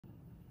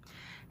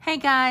Hey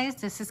guys,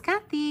 this is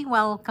Kathy.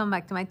 Welcome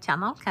back to my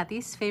channel,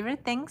 Kathy's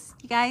Favorite Things.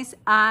 You guys,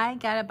 I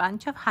got a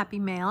bunch of happy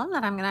mail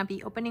that I'm gonna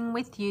be opening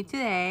with you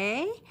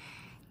today.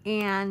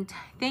 And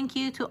thank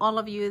you to all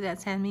of you that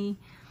send me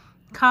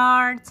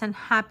cards and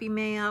happy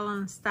mail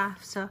and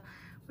stuff. So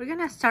we're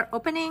gonna start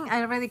opening.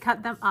 I already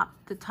cut them up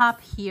the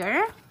top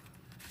here.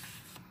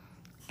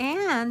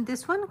 And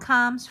this one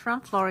comes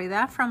from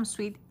Florida, from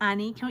Sweet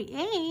Annie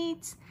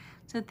Creates.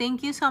 So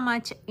thank you so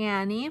much,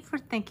 Annie, for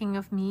thinking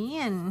of me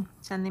and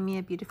sending me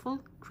a beautiful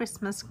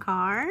Christmas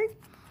card.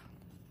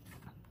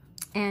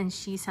 And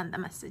she sent a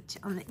message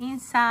on the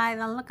inside.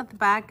 And look at the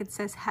back. It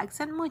says hugs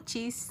and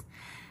moochies.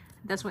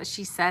 That's what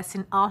she says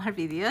in all her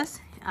videos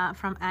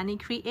from Annie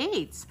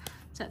Creates.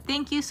 So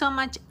thank you so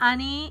much,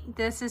 Annie.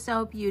 This is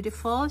so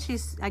beautiful.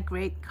 She's a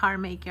great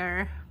card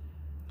maker.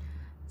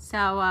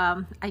 So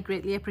I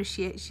greatly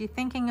appreciate she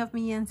thinking of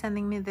me and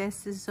sending me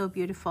this. This is so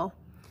beautiful.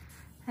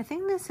 I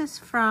think this is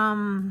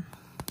from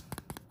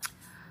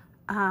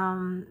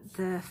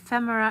the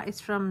ephemera is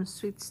from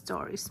Sweet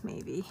Stories,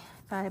 maybe,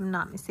 if I'm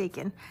not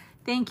mistaken.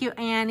 Thank you,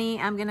 Annie.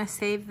 I'm gonna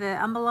save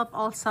the envelope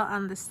also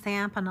and the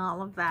stamp and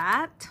all of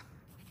that.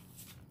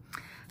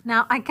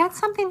 Now I got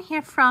something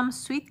here from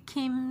Sweet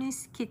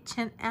Kimmy's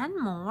Kitchen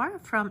and More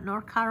from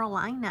North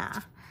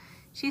Carolina.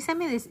 She sent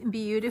me this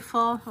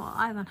beautiful, well,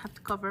 I don't have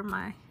to cover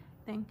my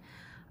thing.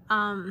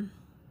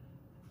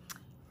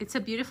 It's a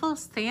beautiful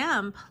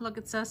stamp. Look,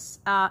 it says,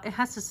 it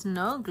has a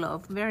snow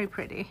globe, very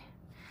pretty.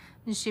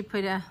 And she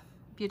put a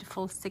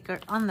beautiful sticker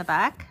on the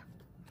back.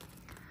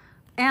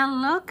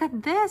 And look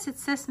at this, it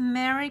says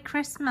Merry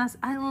Christmas.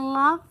 I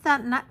love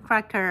that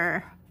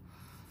nutcracker.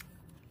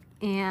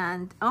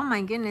 And oh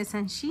my goodness,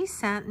 and she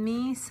sent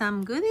me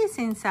some goodies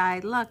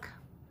inside. Look,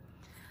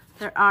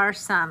 there are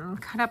some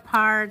cut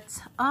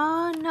aparts.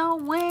 Oh, no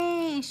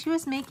way, she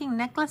was making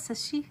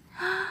necklaces.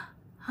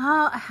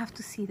 Oh, I have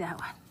to see that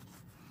one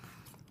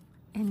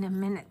in a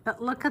minute.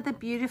 But look at the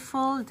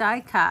beautiful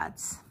die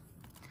cuts.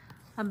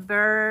 A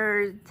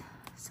bird,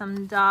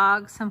 some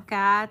dogs, some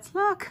cats.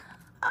 Look.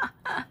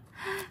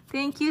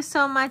 Thank you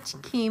so much,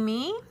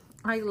 Kimmy.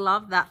 I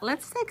love that.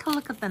 Let's take a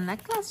look at the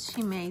necklace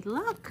she made.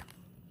 Look.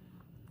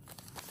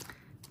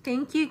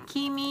 Thank you,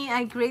 Kimmy.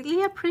 I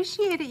greatly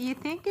appreciate you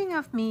thinking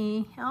of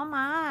me. Oh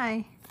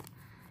my.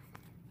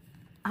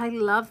 I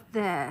love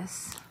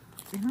this.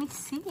 Let me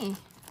see.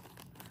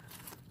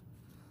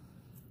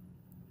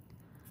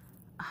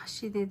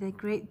 She did a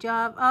great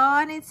job. Oh,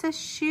 and it's a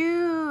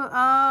shoe.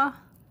 Oh,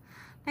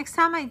 next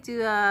time I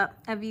do a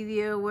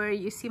video where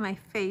you see my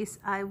face,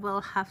 I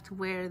will have to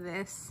wear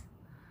this.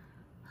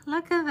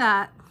 Look at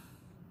that.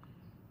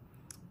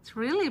 It's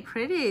really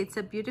pretty. It's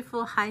a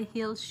beautiful high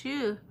heel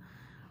shoe.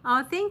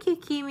 Oh, thank you,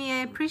 Kimmy.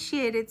 I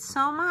appreciate it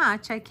so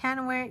much. I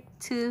can't wait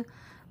to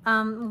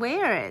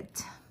wear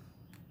it.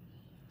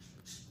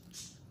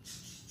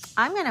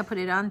 I'm gonna put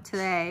it on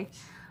today.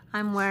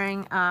 I'm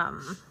wearing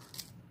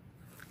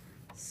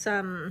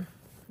some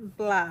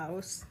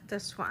blouse,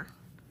 this one,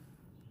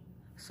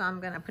 so I'm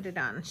gonna put it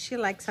on. She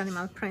likes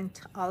animal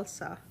print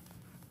also.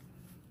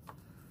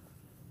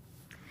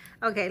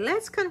 Okay,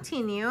 let's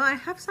continue. I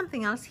have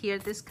something else here.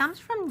 This comes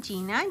from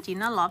Gina.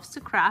 Gina loves to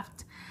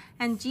craft,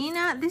 and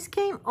Gina, this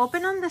came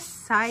open on the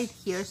side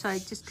here, so I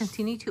just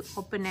continue to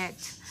open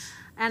it,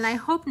 and I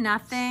hope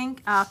nothing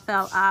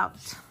fell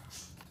out.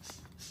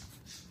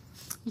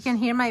 You can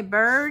hear my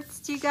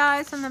birds, you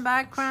guys, in the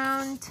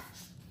background.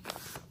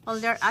 Well,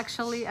 they're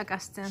actually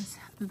Augustine's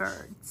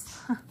birds.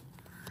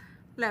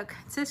 Look,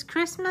 it says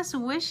Christmas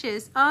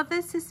wishes. Oh,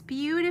 this is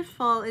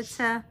beautiful. It's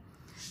a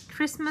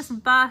Christmas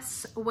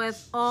bus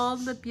with all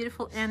the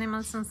beautiful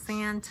animals and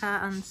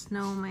Santa and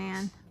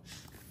snowman.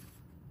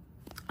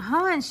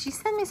 Oh, and she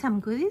sent me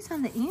some goodies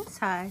on the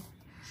inside.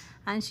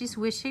 And she's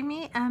wishing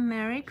me a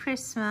Merry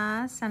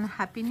Christmas and a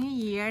Happy New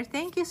Year.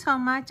 Thank you so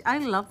much. I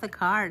love the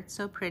card.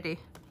 So pretty.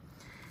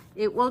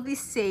 It will be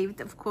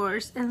saved, of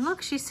course. And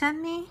look, she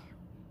sent me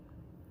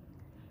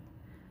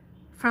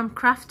from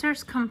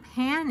Crafter's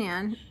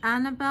Companion,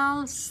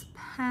 Annabelle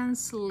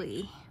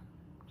Spensley.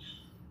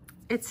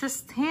 It's a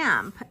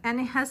stamp, and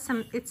it has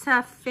some, it's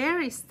a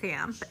fairy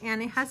stamp,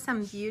 and it has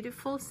some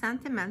beautiful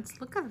sentiments.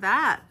 Look at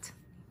that.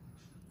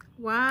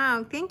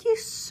 Wow, thank you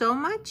so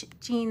much,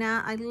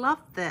 Gina. I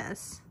love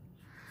this.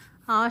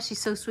 Oh, she's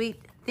so sweet.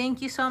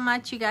 Thank you so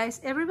much, you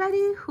guys.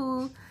 Everybody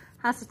who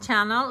has a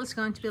channel is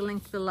going to be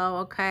linked below,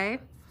 okay?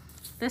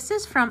 This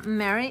is from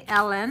Mary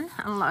Ellen,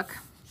 and look.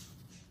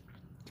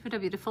 Put a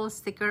beautiful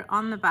sticker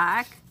on the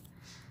back.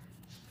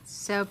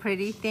 So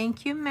pretty.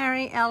 Thank you,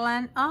 Mary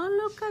Ellen. Oh,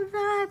 look at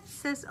that. It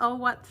says, oh,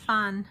 what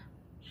fun.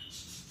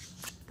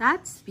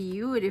 That's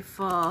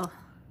beautiful.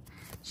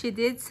 She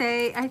did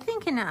say, I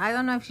think in a, I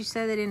don't know if she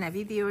said it in a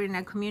video or in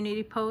a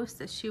community post,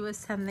 that she was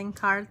sending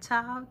cards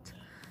out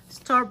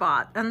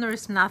store-bought, and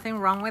there's nothing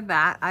wrong with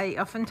that. I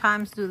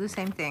oftentimes do the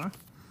same thing.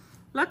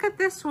 Look at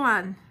this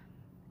one.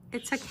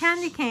 It's a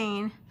candy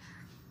cane.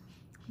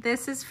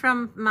 This is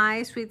from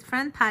my sweet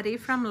friend Patty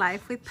from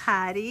Life with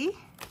Patty.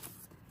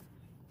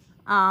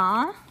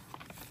 Aw,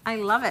 I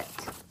love it.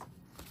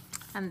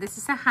 And this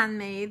is a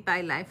handmade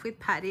by Life with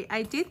Patty.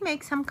 I did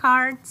make some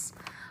cards.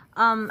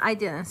 I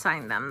didn't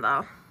sign them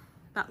though.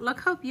 But look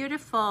how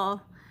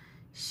beautiful.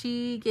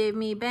 She gave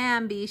me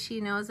Bambi.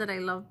 She knows that I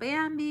love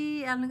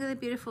Bambi. And look at the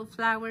beautiful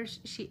flowers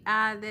she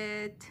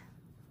added.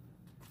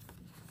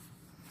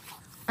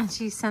 And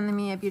she's sending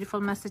me a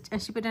beautiful message.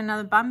 And she put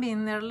another Bambi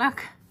in there,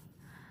 look.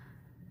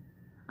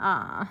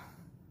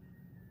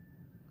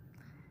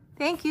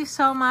 Thank you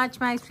so much,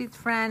 my sweet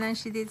friend. And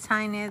she did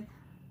sign it.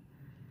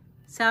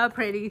 So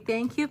pretty.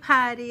 Thank you,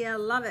 Patty. I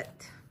love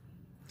it.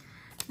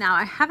 Now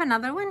I have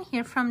another one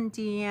here from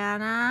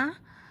Deanna.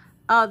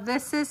 Oh,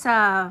 this is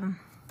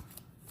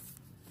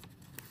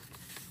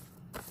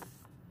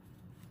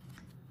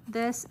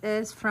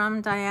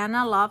from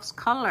Diana Loves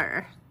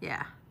Color.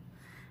 Yeah.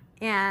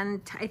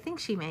 And I think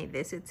she made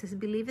this. It says,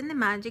 "Believe in the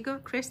magic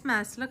of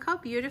Christmas." Look how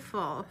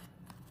beautiful.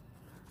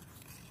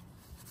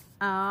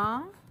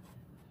 Oh.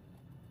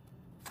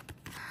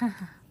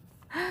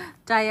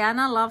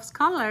 Diana Loves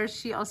Colors.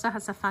 She also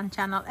has a fun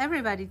channel.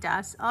 Everybody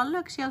does. Oh,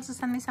 look, she also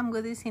sent me some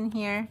goodies in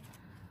here.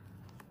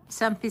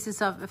 Some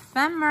pieces of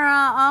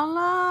ephemera.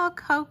 Oh,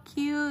 look, how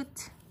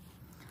cute.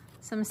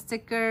 Some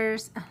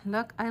stickers.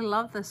 Look, I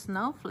love the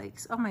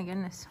snowflakes. Oh my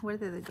goodness, where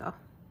did they go?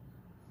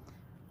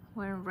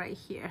 We're right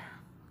here.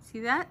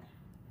 See that?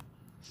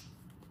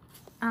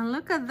 And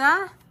look at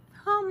that.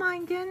 Oh my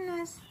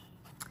goodness.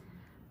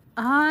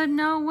 Oh,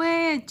 no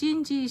way.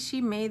 Gingy, she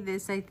made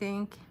this, I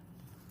think.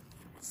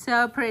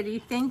 So pretty.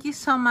 Thank you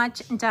so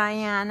much,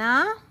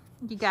 Diana.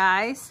 You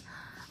guys,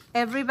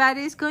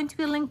 everybody's going to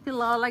be linked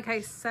below, like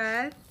I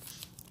said.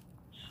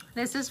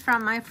 This is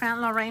from my friend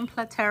Lorraine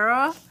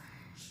Platero.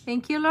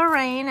 Thank you,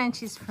 Lorraine, and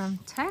she's from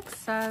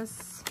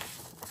Texas.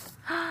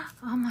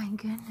 Oh my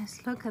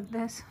goodness, look at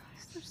this.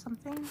 Is there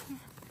something here?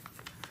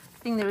 I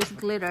think there is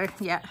glitter.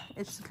 Yeah,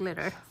 it's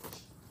glitter.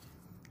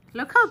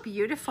 Look how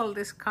beautiful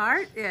this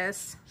card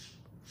is.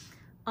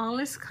 All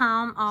is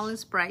calm, all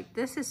is bright.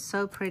 This is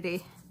so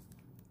pretty.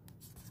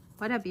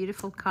 What a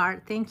beautiful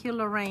card. Thank you,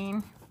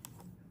 Lorraine.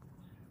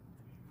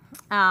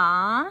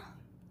 Aww.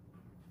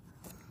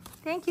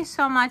 Thank you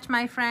so much,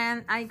 my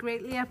friend. I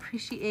greatly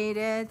appreciate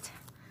it.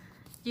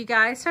 You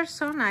guys are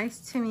so nice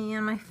to me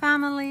and my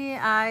family.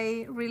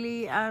 I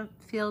really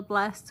feel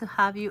blessed to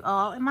have you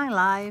all in my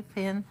life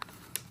and,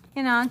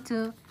 you know,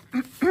 to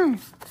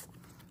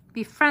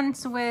be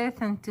friends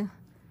with and to...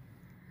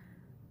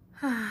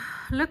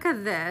 Look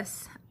at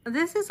this.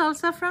 This is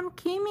also from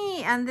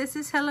Kimi and this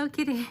is Hello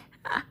Kitty.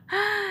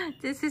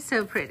 This is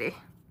so pretty.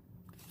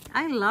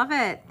 I love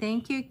it.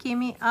 Thank you,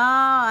 Kimi.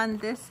 Oh, and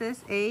this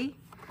is a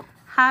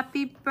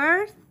happy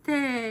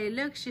birthday.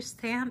 Look, she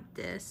stamped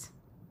this.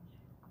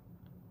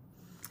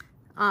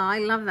 Oh, I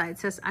love that. It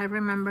says, "I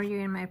remember you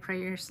in my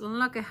prayers."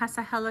 Look, it has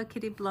a Hello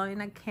Kitty blowing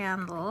a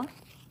candle.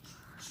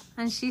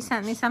 And she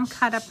sent me some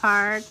cut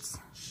aparts.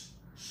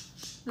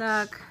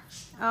 Look.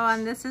 Oh,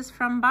 and this is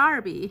from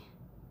Barbie.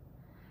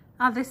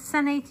 Oh, this is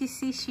an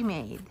ATC she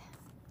made.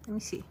 Let me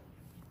see.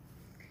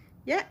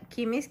 Yeah,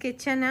 Kimi's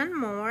Kitchen and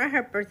More.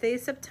 Her birthday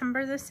is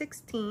September the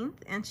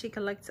 16th, and she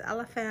collects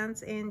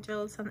elephants,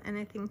 angels, and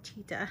anything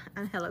cheetah,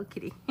 and Hello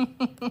Kitty.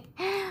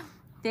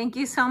 Thank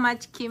you so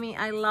much, Kimi.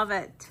 I love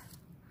it.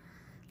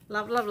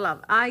 Love, love,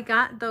 love. I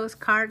got those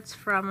cards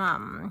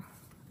from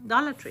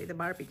Dollar Tree, the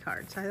Barbie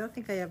cards. I don't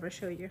think I ever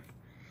showed you.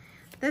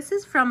 This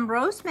is from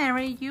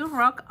Rosemary You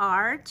Rock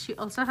Art. She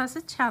also has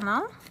a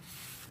channel.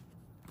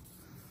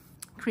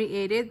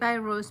 Created by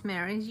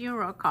Rosemary's You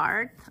Rock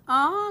Art.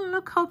 Oh,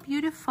 look how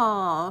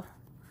beautiful.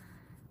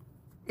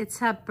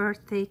 It's a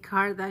birthday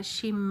card that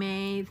she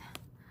made.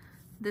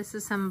 This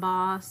is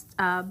embossed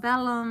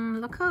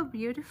vellum. Look how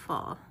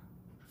beautiful.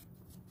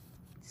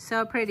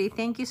 So pretty.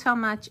 Thank you so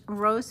much,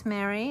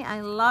 Rosemary. I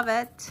love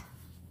it.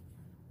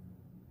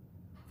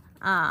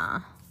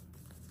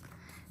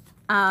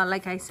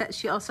 Like I said,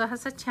 she also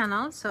has a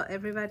channel, so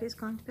everybody's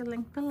going to be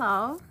linked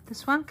below.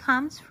 This one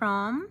comes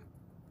from...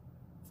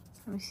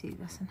 Let me see, it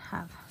doesn't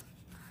have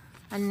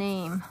a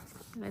name.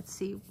 Let's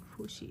see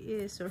who she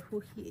is or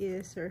who he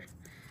is, or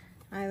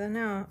I don't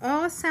know.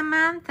 Oh,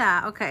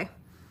 Samantha. Okay.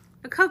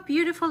 Look how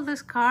beautiful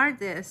this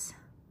card is.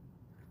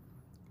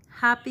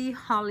 Happy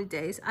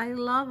holidays. I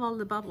love all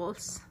the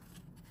bubbles.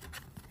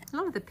 I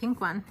love the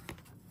pink one.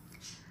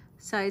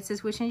 So it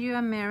says, "Wishing you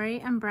a merry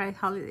and bright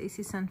holiday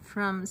season,"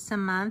 from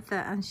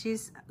Samantha, and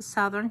she's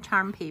Southern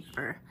Charm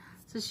Paper.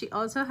 So she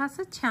also has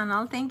a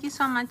channel. Thank you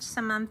so much,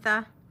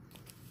 Samantha.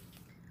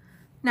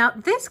 Now,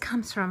 this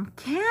comes from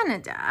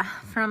Canada,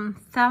 from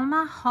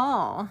Thelma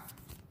Hall.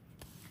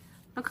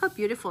 Look how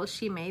beautiful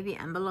she made the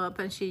envelope,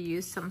 and she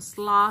used some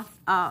sloth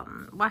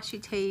washi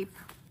tape.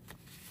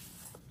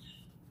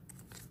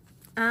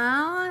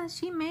 Oh,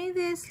 she made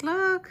this.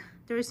 Look,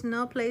 there is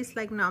no place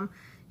like Nom.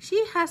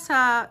 She has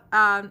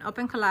an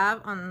open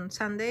collab on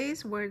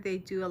Sundays where they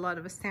do a lot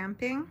of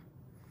stamping.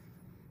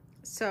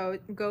 So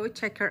go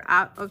check her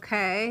out,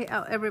 okay?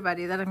 Oh,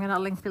 everybody that I'm gonna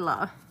link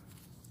below.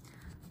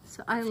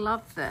 So I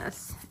love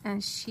this,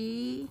 and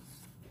she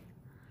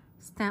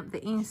stamped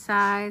the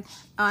inside.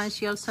 Oh, and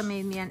she also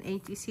made me an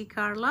ATC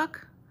card.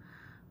 Look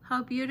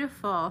how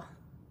beautiful.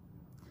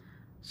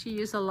 She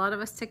used a lot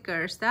of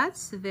stickers.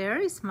 That's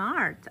very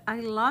smart. I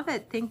love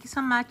it. Thank you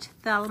so much,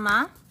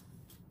 Thelma.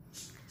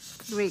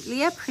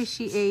 Greatly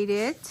appreciate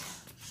it.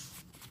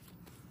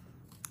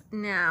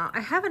 Now, I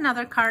have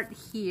another card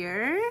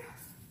here.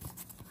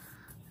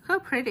 How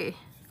pretty.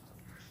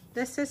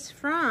 This is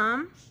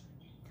from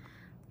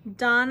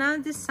Donna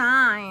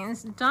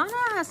Designs.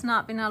 Donna has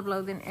not been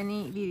uploading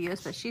any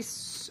videos, but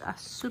she's a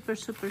super,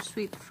 super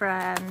sweet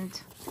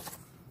friend.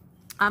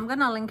 I'm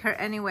gonna link her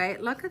anyway.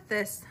 Look at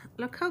this.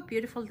 Look how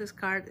beautiful this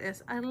card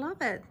is. I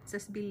love it. It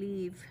says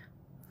believe.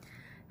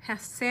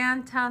 Has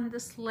Santa on the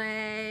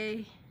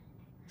sleigh.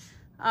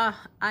 Oh,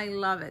 I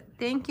love it.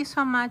 Thank you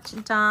so much,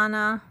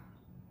 Donna.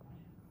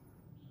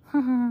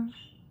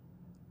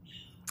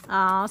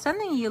 Oh,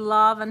 sending you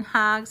love and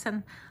hugs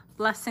and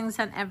blessings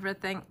and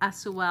everything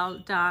as well,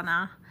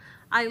 Donna.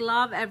 I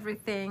love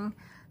everything.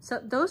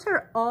 So those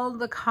are all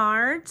the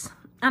cards.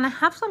 And I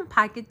have some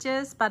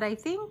packages, but I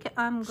think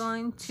I'm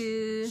going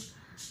to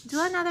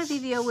do another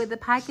video with the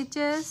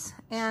packages,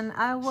 and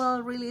I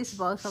will release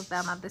both of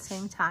them at the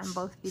same time,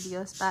 both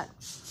videos, but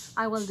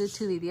I will do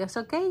 2 videos.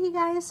 Okay, you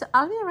guys,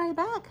 I'll be right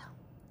back.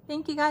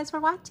 Thank you guys for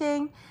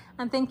watching,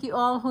 and thank you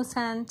all who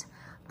sent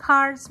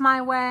cards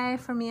my way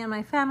for me and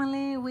my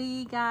family.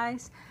 We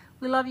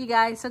love you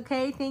guys.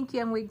 Okay, thank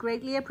you, and we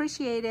greatly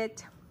appreciate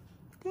it.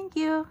 Thank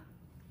you.